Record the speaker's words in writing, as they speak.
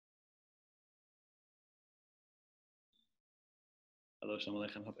Hello, Shalom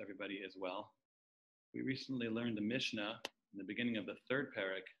Aleichem. Hope everybody is well. We recently learned the Mishnah in the beginning of the third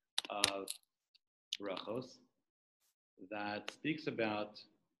parak of Berachos that speaks about,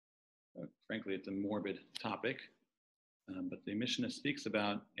 frankly, it's a morbid topic, but the Mishnah speaks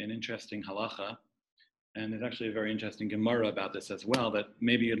about an interesting halacha, and there's actually a very interesting Gemarah about this as well that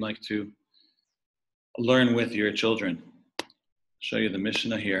maybe you'd like to learn with your children. I'll show you the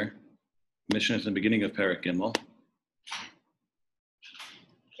Mishnah here. The Mishnah is in the beginning of Parak Gimel.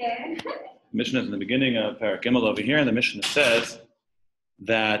 Okay. Mishnah is in the beginning of Parak Gimel over here, and the Mishnah says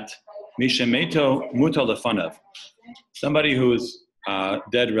that Mishemeto muto lefanav. Somebody whose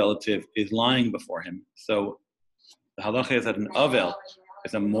dead relative is lying before him. So the halacha is that an avel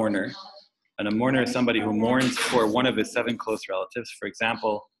is a mourner, and a mourner is somebody who mourns for one of his 7 close relatives. For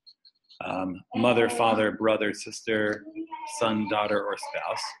example, mother, father, brother, sister, son, daughter, or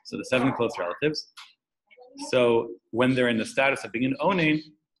spouse. So the 7 close relatives. So when they're in the status of being an onein,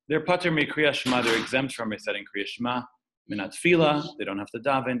 they're pater mi kriya shema, they're exempt from reciting kriya shema, minat tefillah, they don't have to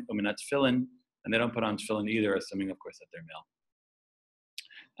daven, minat tefillin, and they don't put on tefillin either, assuming, of course, that they're male.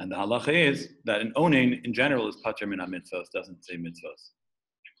 And the halacha is that an onein, in general, is pater minat mitzvos, doesn't say mitzvos.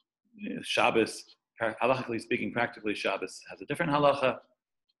 Shabbos, halachically speaking, practically, Shabbos has a different halacha.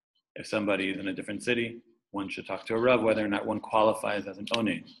 If somebody is in a different city, one should talk to a Rav whether or not one qualifies as an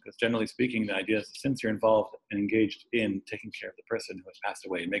onein. Because generally speaking, the idea is since you're involved and engaged in taking care of the person who has passed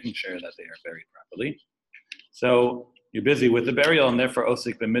away and making sure that they are buried properly. So you're busy with the burial, and therefore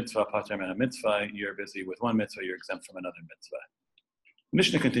osik b'mitzvah, pater min mitzvah, you're busy with one mitzvah, you're exempt from another mitzvah.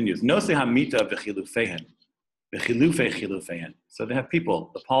 Mishnah continues, Nosei hamita v'chilufeihen, v'chilufei chilufeihen. So they have people,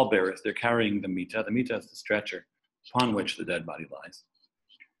 the pallbearers, they're carrying the mita. The mita is the stretcher upon which the dead body lies.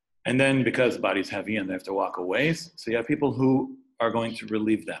 And then because the body's heavy and they have to walk a ways, so you have people who are going to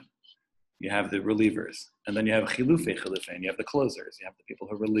relieve them. You have the relievers. And then you have chilufei chilufein, you have the closers. You have the people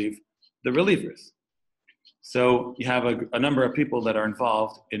who relieve the relievers. So you have a number of people that are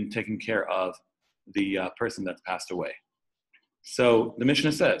involved in taking care of the person that's passed away. So the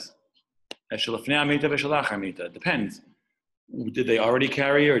Mishnah says, it depends. Did they already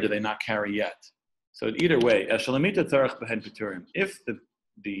carry or did they not carry yet? So either way, if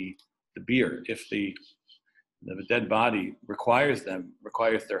the beer, if the dead body requires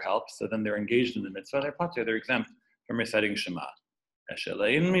their help, so then they're engaged in the mitzvah, they're pater, they're exempt from reciting Shema.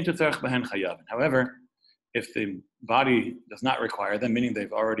 However, if the body does not require them, meaning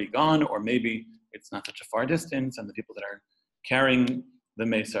they've already gone, or maybe it's not such a far distance, and the people that are carrying the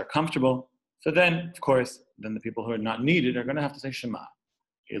mace are comfortable, so then, of course, then the people who are not needed are going to have to say Shema.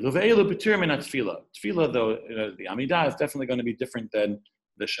 Tefillah, though, the Amidah is definitely going to be different than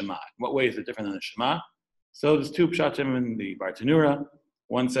the Shema. In what way is it different than the Shema? So there's 2 pshatim in the Bartanura.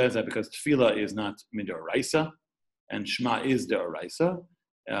 One says that because Tefillah is not midoraisa, and Shema is deoraisa.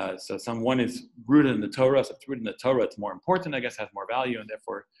 So one is rooted in the Torah. So if it's rooted in the Torah, it's more important, I guess, has more value, and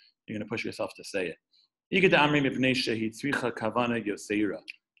therefore you're going to push yourself to say it.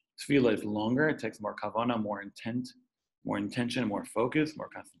 Tefillah is longer. It takes more kavana, more intent, more intention, more focus, more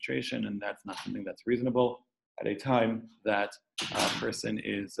concentration, and that's not something that's reasonable at a time that a person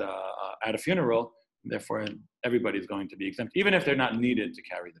is at a funeral. Therefore, everybody's going to be exempt, even if they're not needed to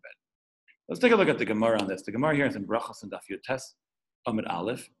carry the bed. Let's take a look at the Gemarah on this. The Gemarah here is in Berachos and Daf Yotes Amud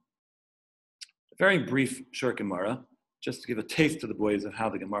Aleph. A very brief, short Gemarah, just to give a taste to the boys of how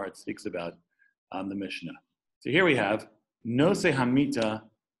the Gemarah speaks about the Mishnah. So here we have Nosei hamita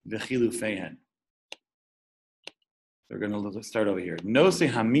v'chilufeihen. We're going to start over here. Nosei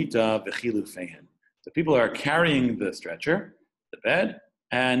hamita v'chilufeihen. The people are carrying the stretcher, the bed,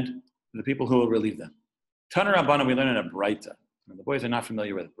 and the people who will relieve them. Tana Rabbana, we learn in a Braita. And the boys are not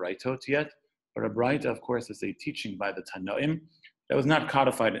familiar with Braitot yet, but a Braita, of course, is a teaching by the Tanoim that was not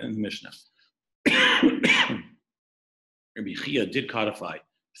codified in the Mishnah. Rabbi Chia did codify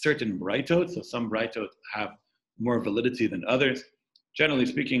certain Braitot, so some Braitot have more validity than others. Generally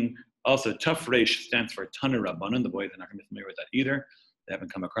speaking, also Taf Reish stands for Tana Rabbanan. The boys are not going to be familiar with that either. They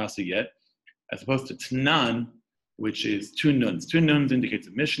haven't come across it yet. As opposed to Tnan, which is 2 nuns. 2 nuns indicates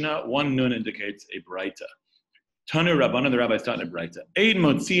a Mishnah, 1 nun indicates a Braita. Tanu Rabbanan, the rabbis taught in a Braita. Ein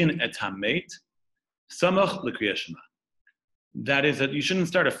motziin et hamet, samach l'kriyas shema. That is that you shouldn't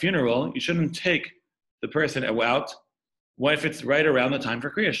start a funeral, you shouldn't take the person out, what if it's right around the time for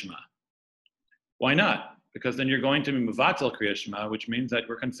kriyas shema? Why not? Because then you're going to be mevatel kriyas shema, which means that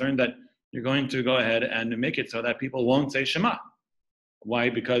we're concerned that you're going to go ahead and make it so that people won't say Shema.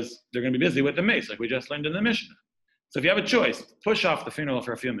 Why? Because they're going to be busy with the mace, like we just learned in the Mishnah. So if you have a choice, push off the funeral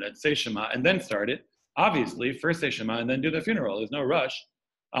for a few minutes, say Shema, and then start it. Obviously, first say Shema and then do the funeral. There's no rush,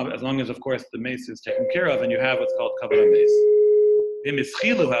 as long as, of course, the mace is taken care of and you have what's called kavanah mace.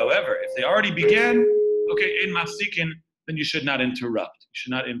 However, if they already began, okay, in mafsikin, then you should not interrupt. You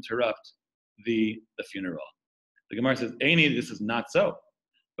should not interrupt the funeral. The Gemara says, Eini, this is not so.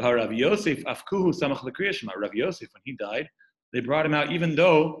 Rav Yosef, afkuhu samach l'kriyas shema. Rav Yosef, when he died, they brought him out even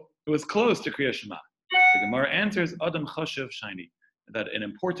though it was close to kriyas shema. The Gemara answers, Adam chashav shiny, that an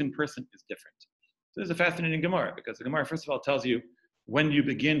important person is different. So this is a fascinating Gemara, because the Gemara, first of all, tells you when you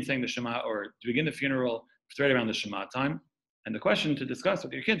begin saying the Shema, or to begin the funeral, it's right around the Shema time. And the question to discuss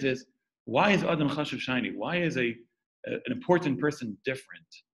with your kids is, why is Adam chashav shiny? Why is an important person different?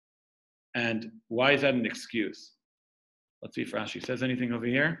 And why is that an excuse? Let's see if Rashi says anything over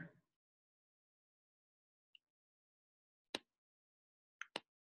here.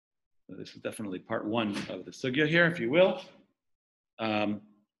 So this is definitely part one of the sugya here, if you will.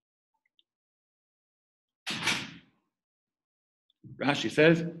 Rashi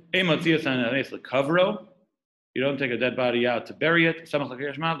says, you don't take a dead body out to bury it. You're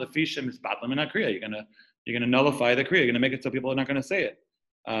gonna nullify the kriya. You're gonna make it so people are not gonna say it.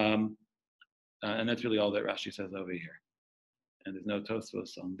 And that's really all that Rashi says over here. And there's no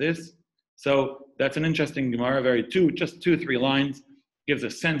Tosfos on this. So that's an interesting Gemara, just 2-3 lines, gives a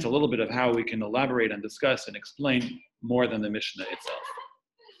sense, a little bit of how we can elaborate and discuss and explain more than the Mishnah itself.